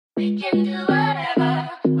We can do whatever,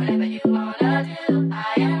 whatever you wanna do.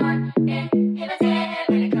 I am unlimited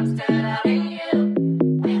when it comes to loving you.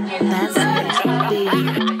 We can do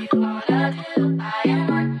whatever you wanna do. I am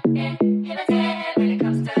unlimited when it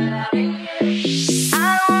comes to loving you.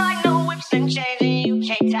 I don't like no whips and chains, and you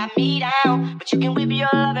can't tie me down, but you can.